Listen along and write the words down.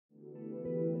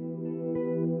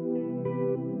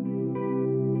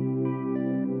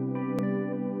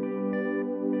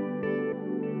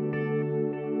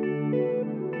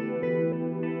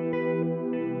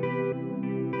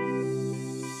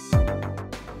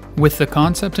With the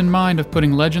concept in mind of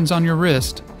putting legends on your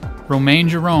wrist, Romain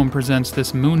Jerome presents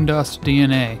this Moon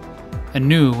Dust-DNA, a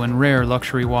new and rare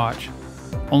luxury watch.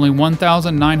 Only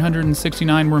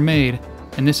 1,969 were made,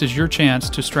 and this is your chance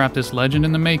to strap this legend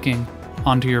in the making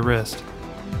onto your wrist.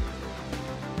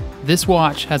 This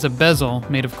watch has a bezel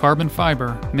made of carbon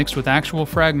fiber mixed with actual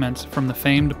fragments from the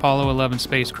famed Apollo 11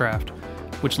 spacecraft,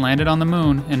 which landed on the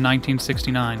moon in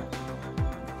 1969.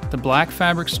 The black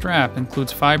fabric strap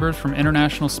includes fibers from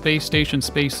International Space Station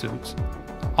spacesuits.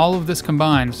 All of this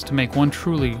combines to make one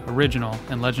truly original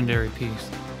and legendary piece.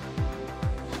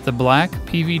 The black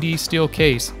PVD steel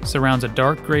case surrounds a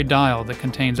dark gray dial that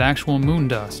contains actual moon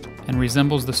dust and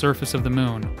resembles the surface of the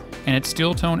moon, and its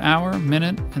steel tone hour,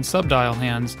 minute, and subdial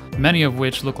hands, many of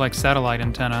which look like satellite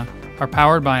antennae, are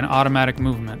powered by an automatic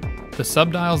movement. The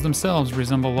subdials themselves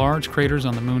resemble large craters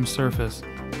on the moon's surface.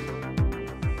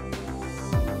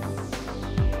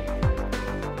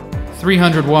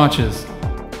 300 watches.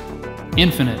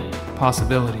 Infinite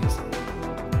possibilities.